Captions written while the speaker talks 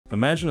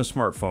Imagine a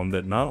smartphone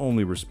that not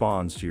only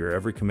responds to your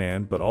every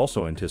command but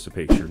also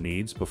anticipates your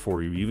needs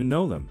before you even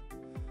know them.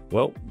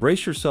 Well,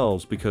 brace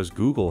yourselves because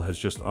Google has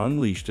just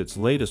unleashed its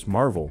latest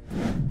marvel,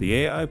 the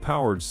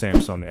AI-powered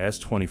Samsung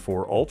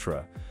S24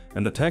 Ultra,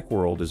 and the tech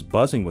world is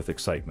buzzing with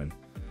excitement.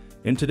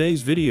 In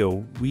today's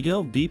video, we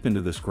delve deep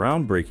into this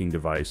groundbreaking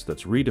device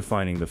that's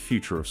redefining the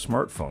future of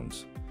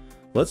smartphones.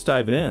 Let's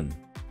dive in.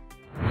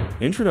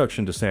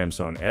 Introduction to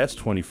Samsung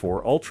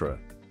S24 Ultra.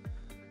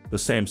 The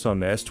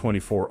Samsung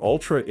S24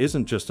 Ultra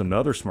isn't just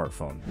another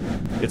smartphone.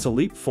 It's a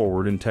leap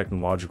forward in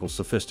technological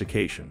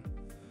sophistication.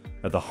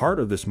 At the heart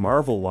of this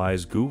marvel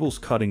lies Google's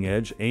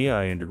cutting-edge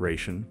AI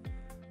integration,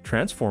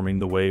 transforming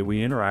the way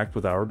we interact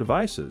with our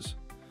devices.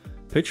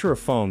 Picture a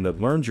phone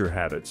that learns your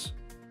habits,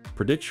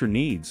 predicts your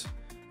needs,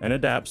 and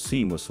adapts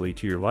seamlessly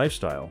to your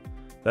lifestyle.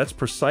 That's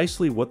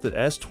precisely what the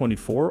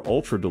S24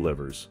 Ultra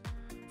delivers.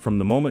 From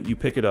the moment you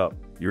pick it up,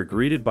 you're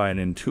greeted by an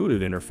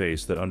intuitive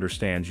interface that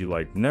understands you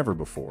like never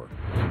before.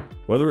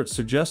 Whether it's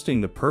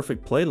suggesting the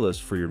perfect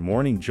playlist for your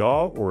morning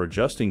jog or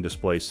adjusting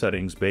display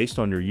settings based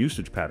on your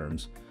usage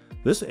patterns,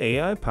 this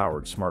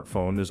AI-powered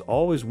smartphone is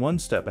always one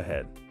step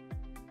ahead.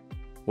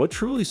 What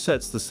truly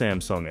sets the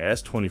Samsung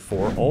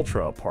S24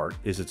 Ultra apart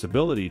is its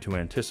ability to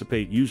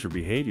anticipate user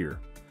behavior.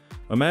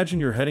 Imagine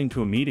you're heading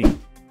to a meeting.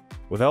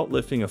 Without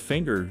lifting a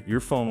finger, your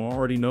phone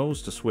already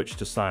knows to switch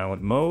to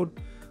silent mode,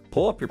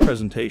 pull up your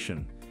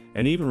presentation,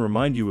 and even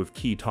remind you of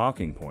key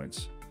talking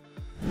points.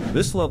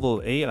 This level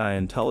of AI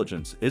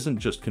intelligence isn't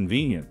just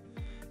convenient,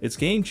 it's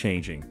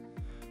game-changing.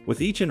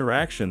 With each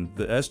interaction,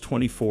 the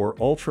S24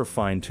 Ultra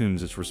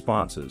fine-tunes its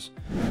responses,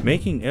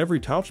 making every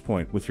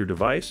touchpoint with your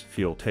device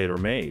feel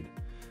tailor-made.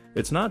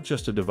 It's not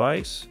just a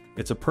device,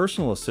 it's a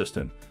personal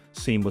assistant,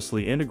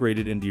 seamlessly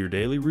integrated into your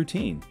daily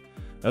routine.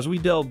 As we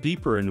delve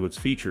deeper into its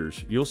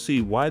features, you'll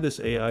see why this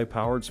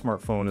AI-powered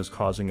smartphone is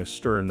causing a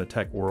stir in the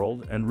tech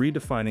world and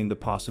redefining the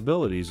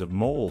possibilities of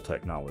mobile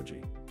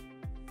technology.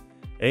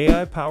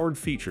 AI-powered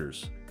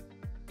features.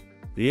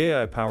 The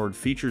AI-powered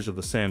features of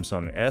the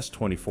Samsung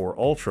S24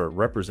 Ultra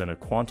represent a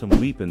quantum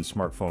leap in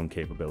smartphone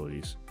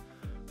capabilities.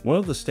 One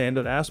of the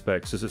standout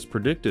aspects is its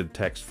predictive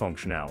text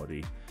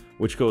functionality,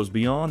 which goes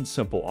beyond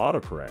simple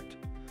autocorrect.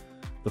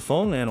 The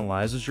phone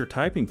analyzes your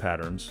typing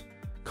patterns,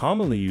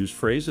 commonly used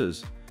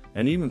phrases,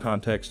 and even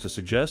context to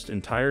suggest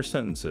entire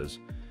sentences,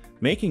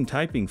 making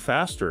typing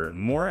faster and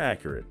more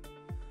accurate.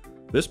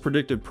 This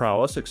predictive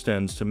prowess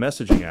extends to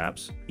messaging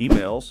apps,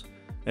 emails,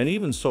 and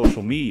even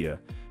social media,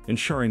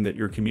 ensuring that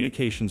your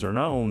communications are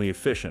not only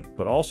efficient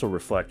but also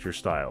reflect your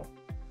style.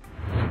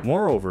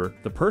 Moreover,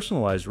 the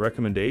personalized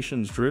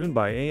recommendations driven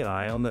by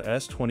AI on the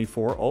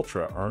S24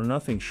 Ultra are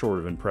nothing short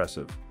of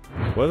impressive.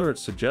 Whether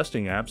it's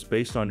suggesting apps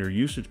based on your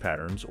usage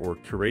patterns or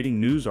curating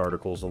news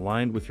articles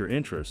aligned with your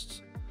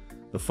interests,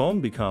 the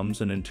phone becomes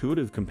an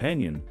intuitive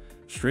companion,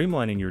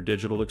 streamlining your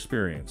digital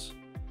experience.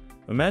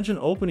 Imagine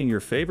opening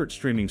your favorite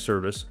streaming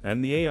service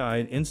and the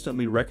AI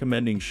instantly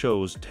recommending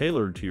shows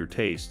tailored to your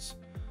tastes,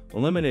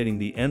 eliminating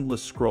the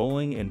endless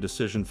scrolling and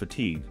decision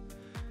fatigue.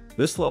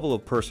 This level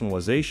of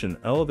personalization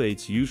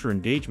elevates user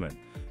engagement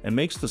and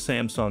makes the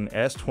Samsung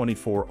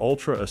S24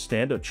 Ultra a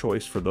standout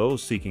choice for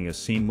those seeking a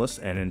seamless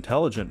and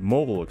intelligent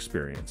mobile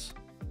experience.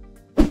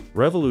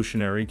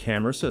 Revolutionary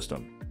camera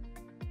system.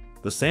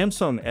 The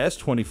Samsung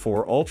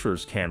S24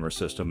 Ultra's camera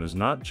system is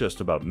not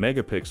just about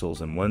megapixels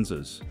and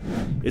lenses.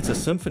 It's a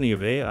symphony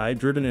of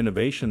AI-driven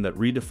innovation that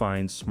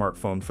redefines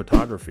smartphone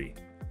photography.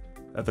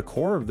 At the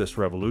core of this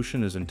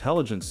revolution is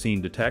intelligent scene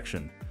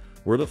detection,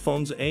 where the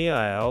phone's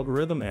AI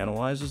algorithm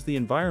analyzes the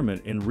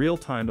environment in real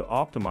time to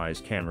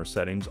optimize camera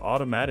settings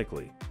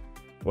automatically.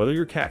 Whether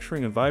you're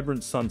capturing a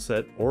vibrant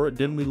sunset or a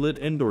dimly lit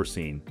indoor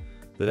scene,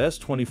 the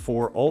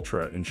S24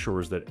 Ultra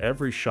ensures that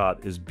every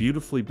shot is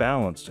beautifully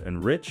balanced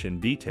and rich in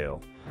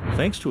detail,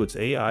 thanks to its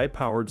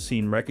AI-powered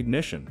scene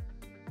recognition.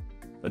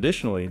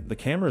 Additionally, the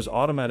camera's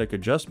automatic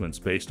adjustments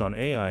based on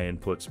AI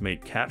inputs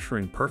make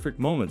capturing perfect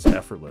moments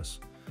effortless.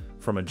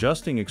 From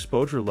adjusting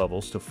exposure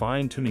levels to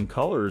fine-tuning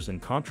colors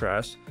and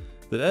contrasts,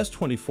 the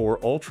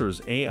S24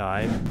 Ultra's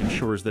AI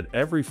ensures that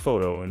every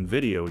photo and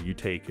video you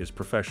take is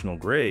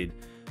professional-grade,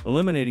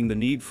 eliminating the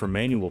need for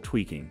manual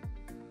tweaking.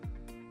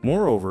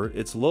 Moreover,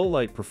 its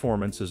low-light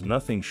performance is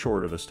nothing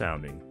short of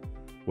astounding,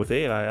 with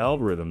AI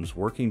algorithms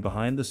working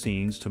behind the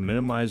scenes to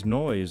minimize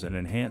noise and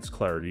enhance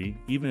clarity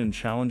even in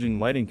challenging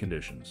lighting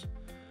conditions.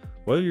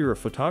 Whether you're a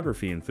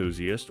photography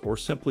enthusiast or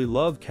simply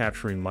love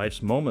capturing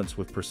life's moments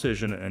with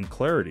precision and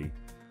clarity,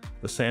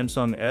 the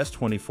Samsung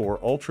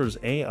S24 Ultra's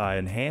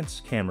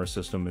AI-enhanced camera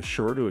system is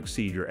sure to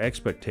exceed your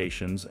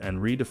expectations and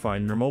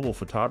redefine your mobile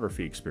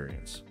photography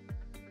experience.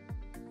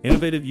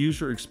 Innovative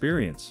user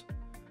experience.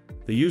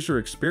 The user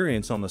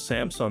experience on the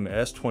Samsung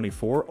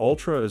S24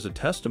 Ultra is a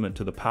testament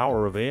to the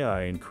power of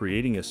AI in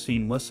creating a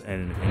seamless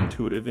and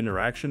intuitive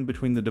interaction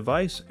between the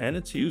device and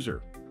its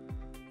user.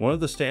 One of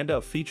the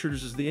standout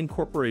features is the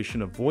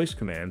incorporation of voice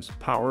commands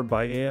powered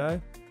by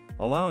AI,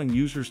 allowing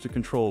users to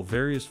control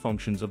various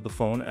functions of the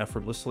phone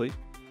effortlessly.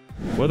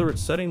 Whether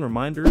it's setting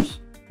reminders,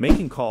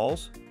 making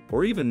calls,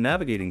 or even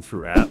navigating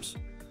through apps,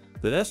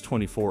 The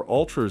S24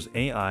 Ultra's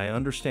AI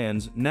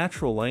understands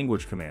natural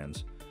language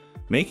commands,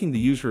 making the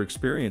user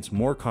experience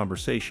more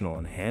conversational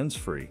and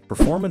hands-free.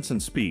 Performance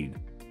and speed.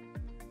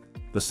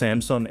 The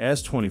Samsung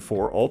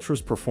S24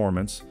 Ultra's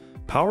performance,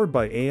 powered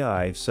by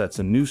AI, sets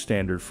a new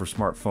standard for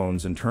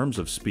smartphones in terms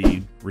of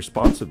speed,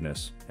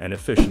 responsiveness, and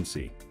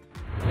efficiency.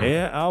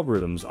 AI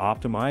algorithms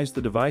optimize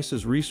the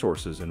device's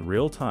resources in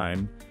real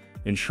time,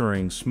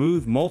 ensuring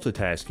smooth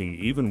multitasking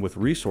even with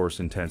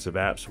resource-intensive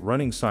apps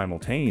running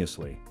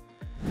simultaneously.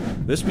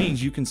 This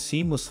means you can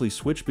seamlessly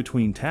switch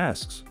between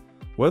tasks,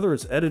 whether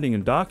it's editing a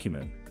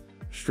document,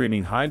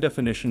 streaming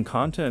high-definition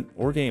content,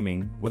 or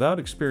gaming, without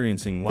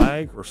experiencing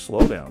lag or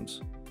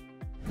slowdowns.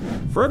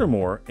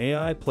 Furthermore,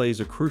 AI plays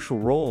a crucial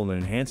role in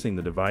enhancing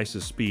the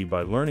device's speed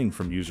by learning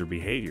from user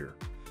behavior.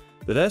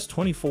 The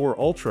S24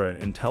 Ultra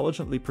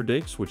intelligently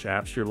predicts which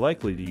apps you're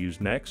likely to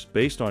use next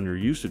based on your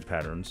usage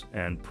patterns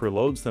and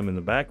preloads them in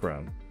the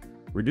background,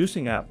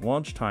 reducing app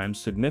launch times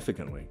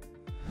significantly.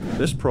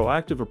 This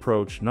proactive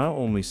approach not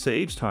only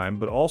saves time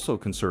but also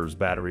conserves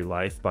battery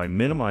life by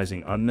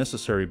minimizing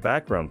unnecessary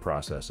background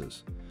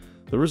processes.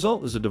 The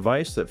result is a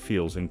device that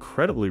feels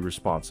incredibly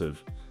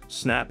responsive,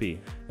 snappy,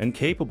 and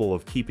capable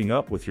of keeping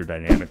up with your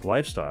dynamic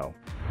lifestyle,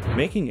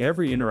 making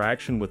every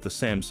interaction with the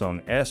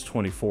Samsung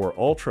S24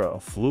 Ultra a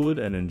fluid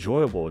and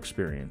enjoyable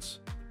experience.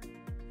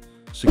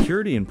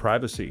 Security and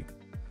privacy.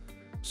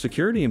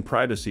 Security and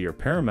privacy are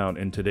paramount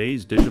in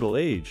today's digital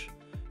age,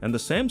 and the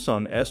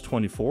Samsung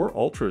S24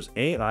 Ultra's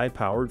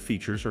AI-powered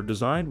features are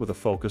designed with a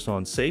focus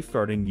on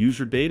safeguarding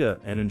user data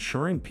and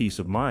ensuring peace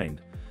of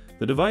mind.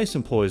 The device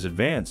employs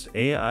advanced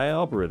AI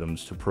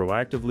algorithms to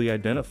proactively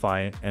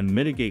identify and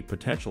mitigate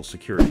potential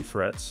security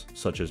threats,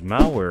 such as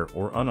malware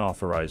or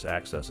unauthorized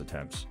access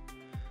attempts.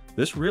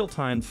 This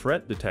real-time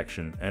threat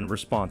detection and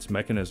response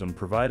mechanism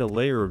provide a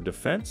layer of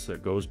defense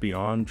that goes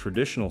beyond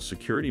traditional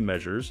security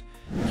measures,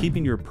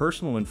 keeping your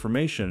personal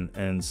information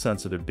and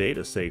sensitive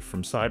data safe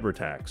from cyber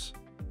attacks.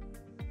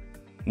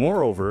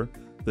 Moreover,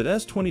 the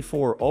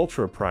S24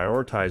 Ultra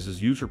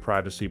prioritizes user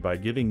privacy by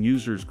giving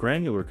users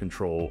granular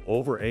control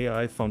over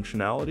AI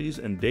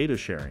functionalities and data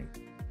sharing.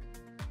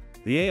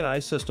 The AI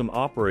system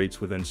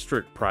operates within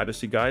strict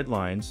privacy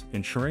guidelines,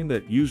 ensuring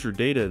that user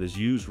data is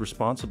used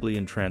responsibly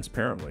and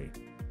transparently.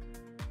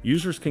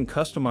 Users can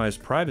customize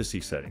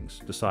privacy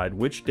settings, decide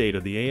which data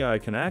the AI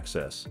can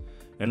access,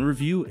 and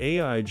review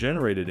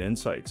AI-generated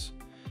insights,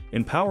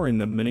 empowering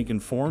them to make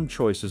informed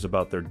choices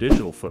about their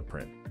digital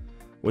footprint.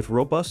 With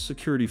robust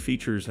security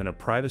features and a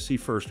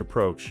privacy-first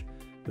approach,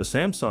 the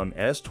Samsung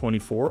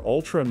S24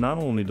 Ultra not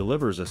only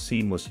delivers a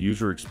seamless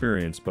user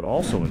experience but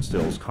also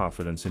instills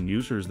confidence in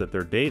users that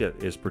their data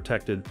is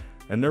protected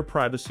and their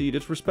privacy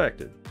is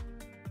respected.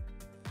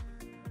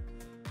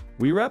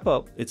 We wrap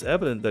up, it's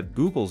evident that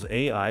Google's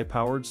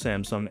AI-powered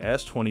Samsung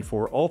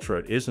S24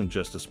 Ultra isn't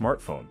just a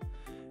smartphone.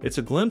 It's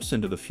a glimpse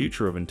into the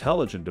future of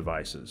intelligent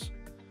devices.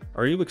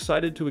 Are you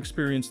excited to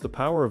experience the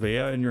power of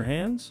AI in your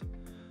hands?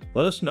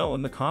 Let us know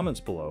in the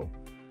comments below.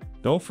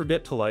 Don't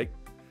forget to like,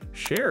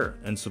 share,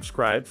 and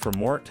subscribe for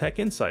more tech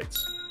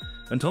insights.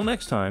 Until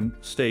next time,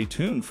 stay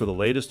tuned for the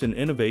latest in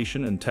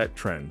innovation and tech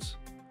trends.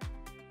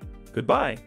 Goodbye.